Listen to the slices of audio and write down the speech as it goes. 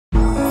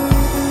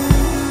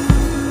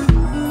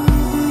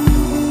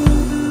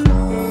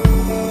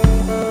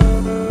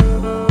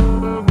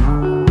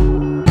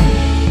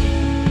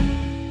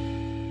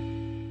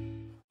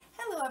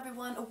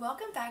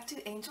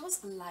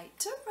Angels Light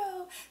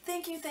Tarot.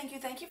 Thank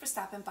you for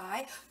stopping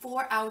by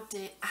for our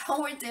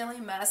daily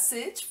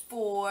message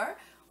for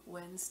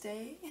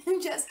Wednesday,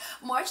 just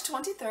March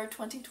 23rd,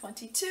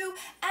 2022.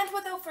 And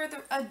without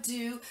further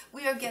ado,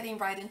 we are getting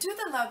right into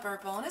the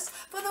Lovebird bonus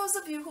for those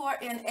of you who are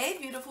in a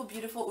beautiful,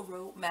 beautiful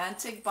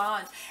romantic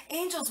bond.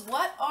 Angels,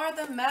 what are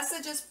the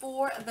messages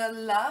for the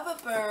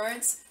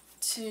Lovebirds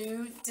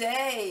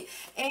today?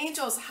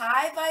 Angels,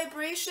 high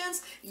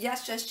vibrations,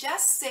 yes,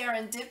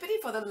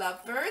 serendipity for the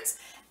Lovebirds,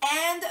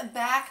 and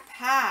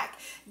backpack.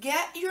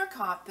 Get your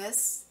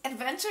compass.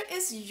 Adventure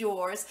is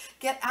yours.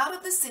 Get out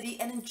of the city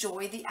and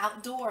enjoy the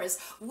outdoors.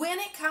 When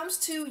it comes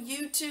to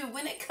you two,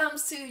 when it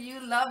comes to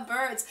you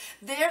Lovebirds,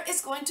 there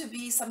is going to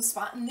be some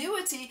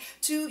spontaneity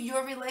to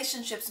your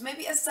relationships.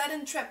 Maybe a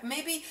sudden trip.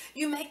 Maybe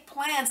you make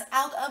plans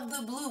out of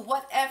the blue.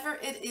 Whatever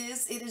it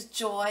is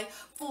joy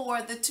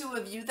for the two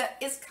of you that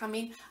is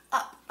coming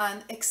up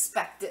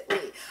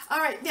unexpectedly. All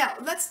right, now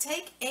let's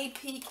take a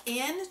peek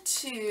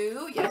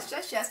into, yes,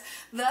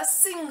 the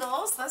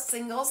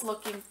singles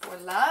looking for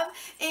love.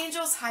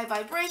 Angels, high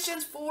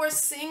vibrations for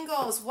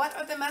singles. What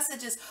are the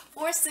messages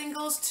for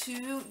singles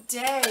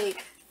today?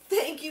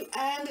 Thank you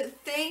and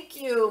thank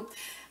you.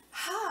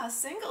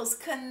 Singles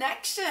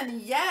connection.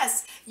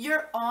 Yes,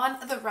 you're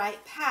on the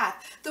right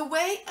path. The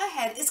way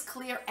ahead is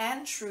clear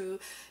and true.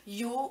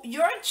 Your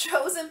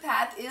chosen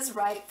path is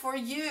right for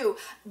you.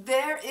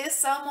 There is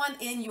someone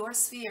in your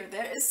sphere.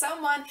 There is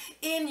someone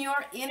in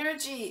your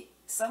energy.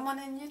 Someone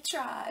in your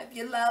tribe,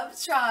 your love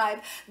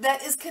tribe,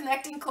 that is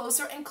connecting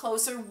closer and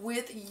closer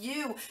with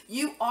you.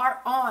 You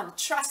are on.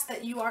 Trust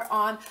that you are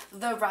on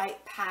the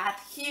right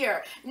path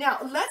here. Now,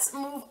 let's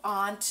move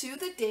on to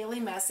the daily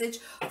message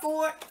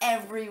for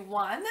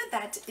everyone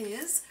that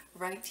is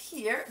right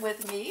here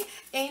with me.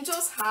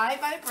 Angels, high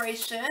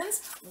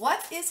vibrations.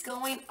 What is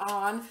going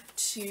on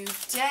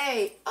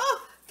today?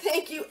 Oh,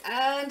 thank you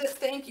and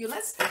thank you.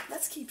 Let's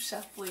keep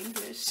shuffling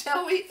here,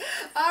 shall we?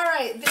 All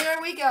right,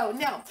 there we go.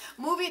 Now,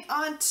 moving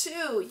on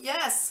to,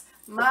 yes,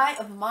 my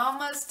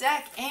mama's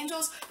deck.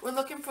 Angels, we're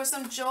looking for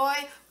some joy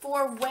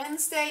for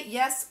Wednesday.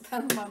 Yes,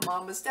 my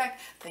mama's deck.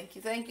 Thank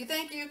you.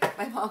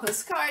 My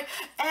mama's card.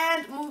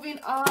 And moving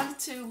on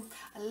to,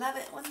 I love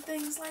it when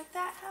things like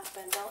that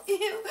happen, don't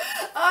you?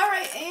 All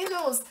right,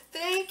 angels,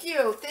 thank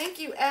you.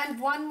 And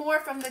one more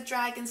from the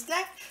Dragon's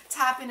deck,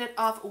 topping it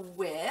off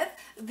with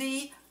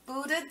the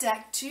Buddha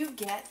deck to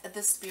get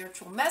the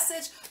spiritual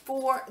message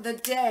for the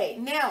day.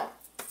 Now,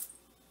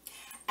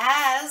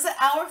 as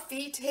our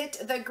feet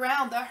hit the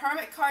ground, the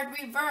Hermit card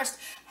reversed.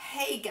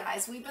 Hey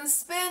guys, we've been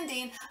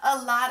spending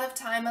a lot of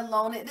time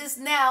alone. It is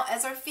now,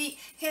 as our feet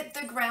hit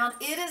the ground,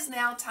 it is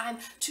now time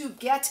to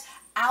get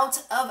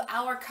out of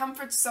our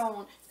comfort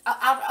zone.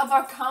 I'm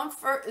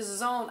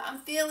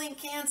feeling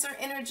Cancer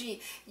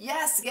energy.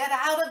 Yes, get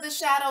out of the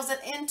shadows and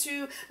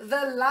into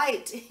the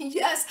light.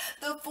 Yes,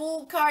 the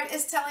Fool card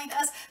is telling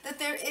us that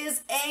there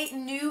is a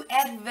new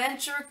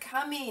adventure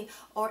coming,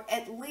 or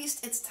at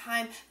least it's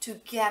time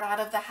to get out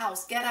of the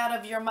house, get out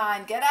of your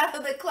mind, get out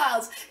of the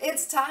clouds.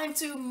 It's time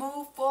to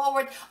move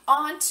forward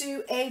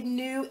onto a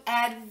new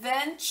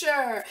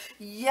adventure.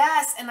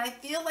 Yes, and I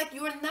feel like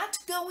you are not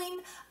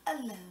going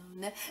alone.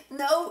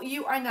 No,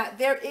 you are not.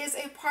 There is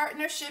a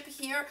partnership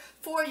here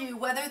for you,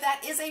 whether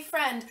that is a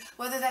friend,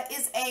 whether that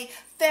is a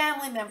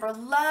family member,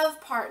 love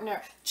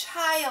partner,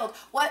 child,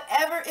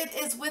 whatever it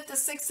is. With the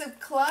Six of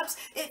Clubs,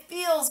 it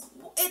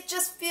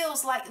just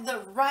feels like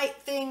the right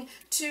thing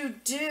to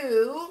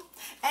do,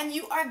 and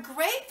you are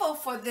grateful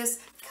for this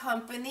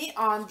company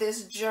on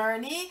this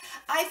journey.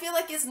 I feel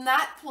like it's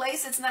not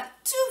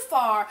too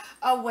far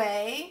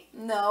away,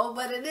 no,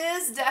 but it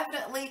is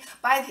definitely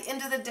by the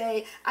end of the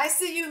day. I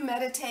see you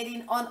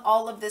meditating on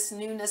all of this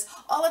newness,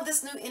 all of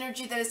this new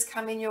energy that is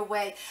coming your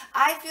way.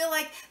 I feel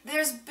like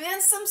there's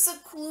been some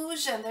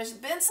seclusion, there's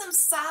been some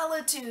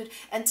solitude,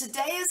 and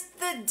today is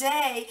the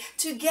day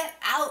to get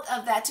out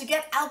of that, to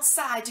get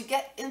outside, to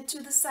get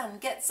into the sun,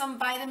 get some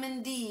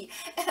vitamin D,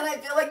 and I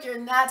feel like you're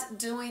not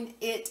doing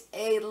it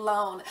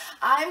alone.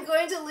 I'm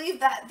going to leave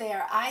that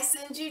there. I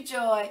send you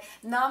joy,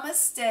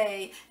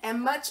 namaste,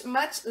 and much,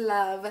 much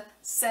love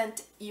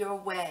sent your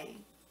way.